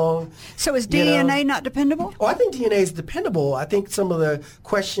long? So is DNA not dependable? Oh, I think DNA is dependable. I think some of the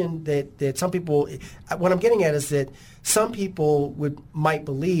question that some people, what I'm getting at is that some people might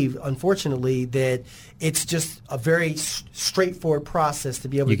believe, unfortunately, that it's just a very straightforward process to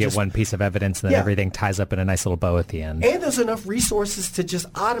be able to get one piece of evidence and then everything ties up in a nice little bow at the end. And there's enough resources to just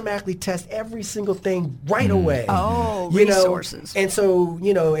automatically test every single thing right away. Oh, resources. And so,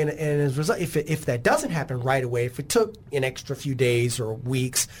 and as a result, if that doesn't happen right away, if it took an extra few days or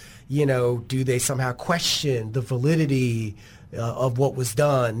weeks, do they somehow question the validity of what was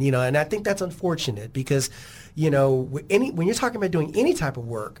done? And I think that's unfortunate because, when you're talking about doing any type of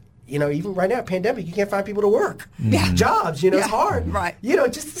work, even right now, pandemic, you can't find people to work. Jobs, it's hard. Right.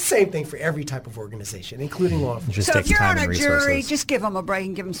 Just the same thing for every type of organization, including law enforcement. So if you're on a jury, just give them a break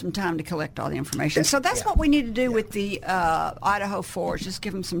and give them some time to collect all the information. So that's what we need to do with the Idaho 4, is just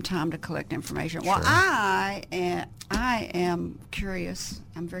give them some time to collect information. Well, I am curious.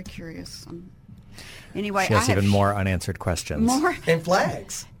 I'm very curious. Anyway, she has even more unanswered questions. More? And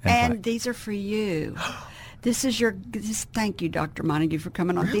flags. And these are for you. Thank you, Dr. Montague, for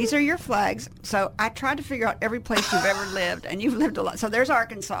coming on. Really? These are your flags. So I tried to figure out every place you've ever lived, and you've lived a lot. So there's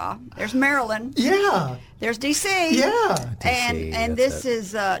Arkansas. There's Maryland. Yeah. There's D.C. Yeah. And this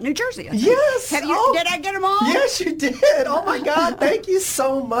is New Jersey, I think. Yes. Did I get them all? Yes, you did. Oh, my God. Thank you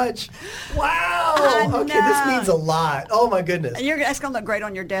so much. Wow. Okay, this means a lot. Oh, my goodness. And that's going to look great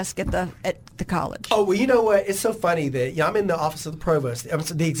on your desk at the college. Oh, well, you know what? It's so funny that I'm in the office of the provost. I'm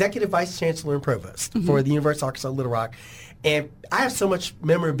the executive vice chancellor and provost for the University of Arkansas Little Rock. And I have so much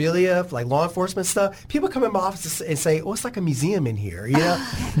memorabilia, like law enforcement stuff. People come in my office and say, "Oh, it's like a museum in here,"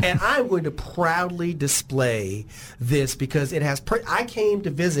 And I'm going to proudly display this because it has. I came to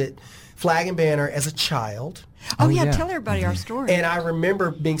visit Flag and Banner as a child. Oh yeah, tell everybody our story. And I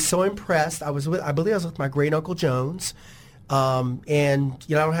remember being so impressed. I believe I was with my great uncle Jones. And I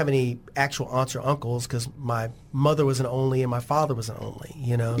don't have any actual aunts or uncles because my mother was an only and my father was an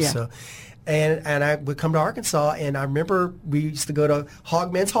only. So. And I would come to Arkansas, and I remember we used to go to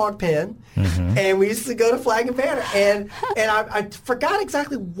Hogman's Hog Pen, and we used to go to Flag and Banner, and I forgot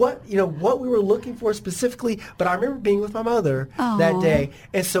exactly what we were looking for specifically, but I remember being with my mother that day,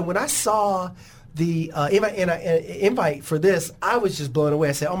 and so when I saw the invite for this, I was just blown away.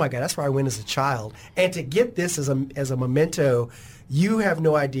 I said, "Oh my God, that's where I went as a child," and to get this as a memento. You have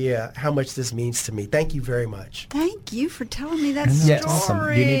no idea how much this means to me. Thank you very much. Thank you for telling me that story.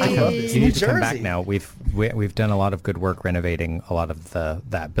 Awesome. You need to come back now. We've done a lot of good work renovating a lot of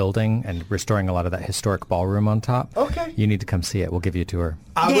that building and restoring a lot of that historic ballroom on top. Okay. You need to come see it. We'll give you a tour.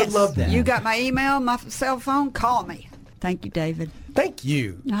 I would love that. You got my email, my cell phone. Call me. Thank you, David. Thank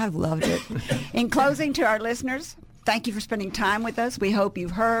you. I've loved it. In closing, to our listeners, thank you for spending time with us. We hope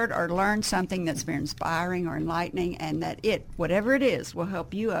you've heard or learned something that's very inspiring or enlightening, and that whatever it is, will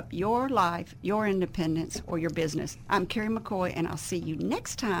help you up your life, your independence, or your business. I'm Carrie McCoy, and I'll see you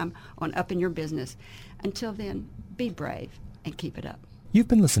next time on Up in Your Business. Until then, be brave and keep it up. You've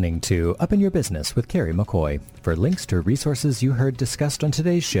been listening to Up in Your Business with Carrie McCoy. For links to resources you heard discussed on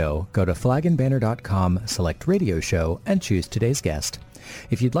today's show, go to flagandbanner.com, select Radio Show, and choose today's guest.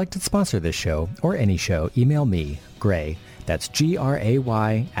 If you'd like to sponsor this show or any show, email me, Gray, that's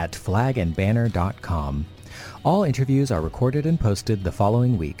Gray, at flagandbanner.com. All interviews are recorded and posted the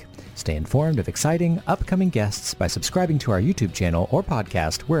following week. Stay informed of exciting, upcoming guests by subscribing to our YouTube channel or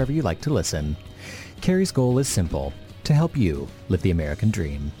podcast wherever you like to listen. Carrie's goal is simple, to help you live the American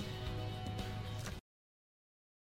dream.